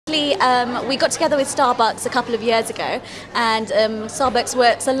We got together with Starbucks a couple of years ago, and Starbucks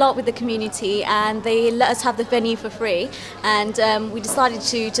works a lot with the community, and they let us have the venue for free, and we decided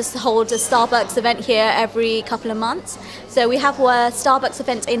to just hold a Starbucks event here every couple of months. So we have a Starbucks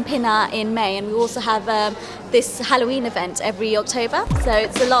event in Pinner in May, and we also have this Halloween event every October, so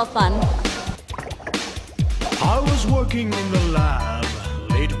it's a lot of fun. I was working in the lab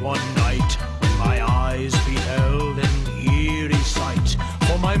late one night when my eyes beheld an eerie sight.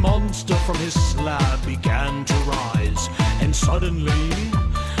 For my monster from his slab began to rise, and suddenly,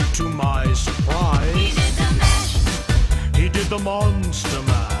 to my surprise, he did the monster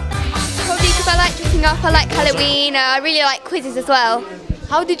mash. Probably because I like dressing up, I like Halloween, I really like quizzes as well.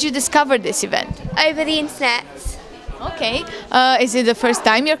 How did you discover this event? Over the internet. Okay. Is it the first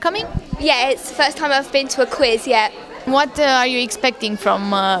time you're coming? Yeah, it's the first time I've been to a quiz yet. What are you expecting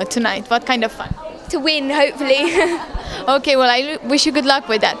from tonight? What kind of fun? To win, hopefully. Okay, well, I wish you good luck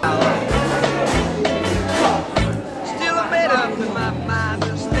with that. Still a bit up in my mind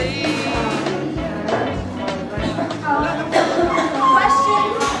to stay.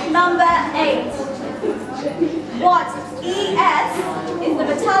 Question number 8. What ES is the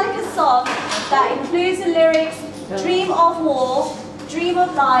Metallica song that includes the lyrics "Dream of war, dream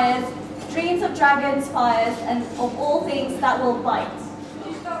of liars, dreams of dragons, fires, and of all things that will bite"?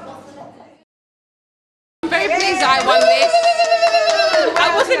 I'm very pleased that I won this.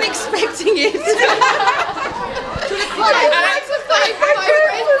 I wasn't expecting it.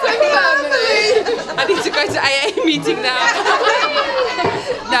 I need to go to AA meeting now.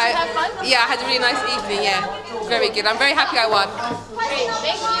 No, yeah, I had a really nice evening, yeah. Very good. I'm very happy I won. Great,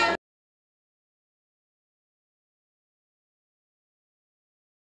 thank you.